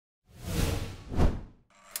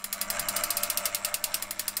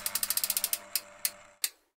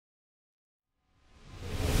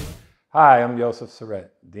Hi, I'm Josef Sorett,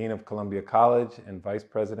 Dean of Columbia College and Vice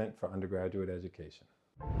President for Undergraduate Education.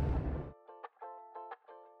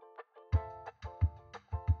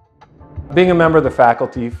 Being a member of the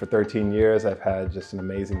faculty for 13 years, I've had just an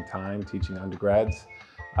amazing time teaching undergrads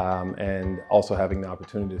and also having the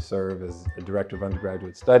opportunity to serve as a Director of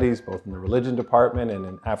Undergraduate Studies, both in the Religion Department and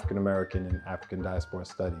in African American and African Diaspora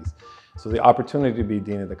Studies. So the opportunity to be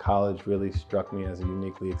Dean of the College really struck me as a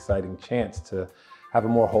uniquely exciting chance to have a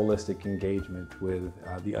more holistic engagement with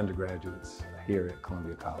the undergraduates here at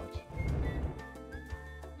Columbia College.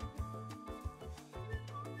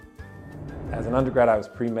 As an undergrad, I was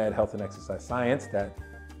pre-med health and exercise science. That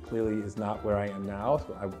clearly is not where I am now,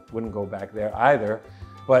 so I wouldn't go back there either.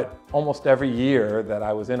 But almost every year that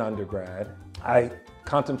I was in undergrad, I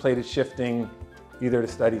contemplated shifting either to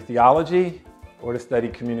study theology or to study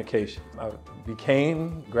communication. I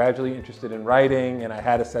became gradually interested in writing, and I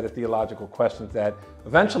had a set of theological questions that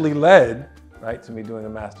eventually led to me doing a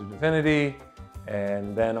Master of Divinity,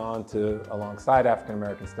 and then on to, alongside African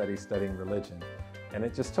American studies, studying religion. And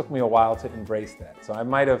it just took me a while to embrace that. So I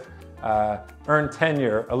might have earned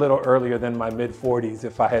tenure a little earlier than my mid-40s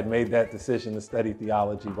if I had made that decision to study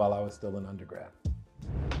theology while I was still an undergrad.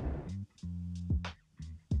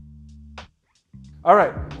 All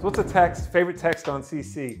right, so what's a favorite text on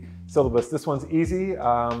CC syllabus? This one's easy,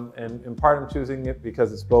 and in part I'm choosing it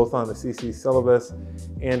because it's both on the CC syllabus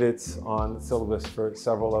and it's on the syllabus for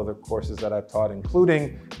several other courses that I've taught,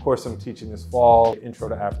 including a course I'm teaching this fall, Intro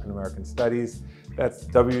to African American Studies. That's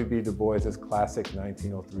W.B. Du Bois's classic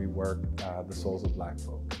 1903 work, The Souls of Black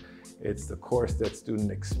Folk. It's the course that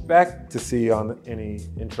students expect to see on any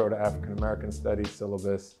Intro to African American Studies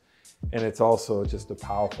syllabus. And it's also just a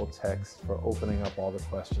powerful text for opening up all the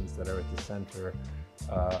questions that are at the center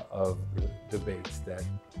of the debates that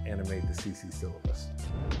animate the CC syllabus.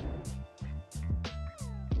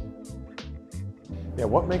 Yeah,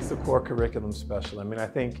 what makes the core curriculum special? I mean, I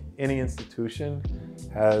think any institution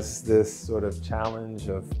has this sort of challenge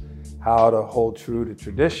of how to hold true to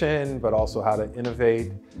tradition, but also how to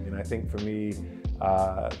innovate. And I think for me,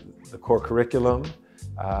 the core curriculum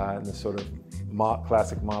and the sort of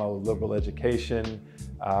classic model of liberal education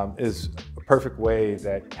is a perfect way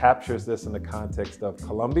that captures this in the context of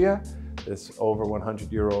Columbia, this over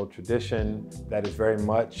 100-year-old tradition that is very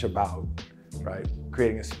much about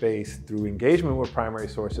creating a space through engagement with primary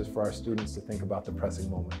sources for our students to think about the pressing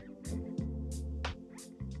moment.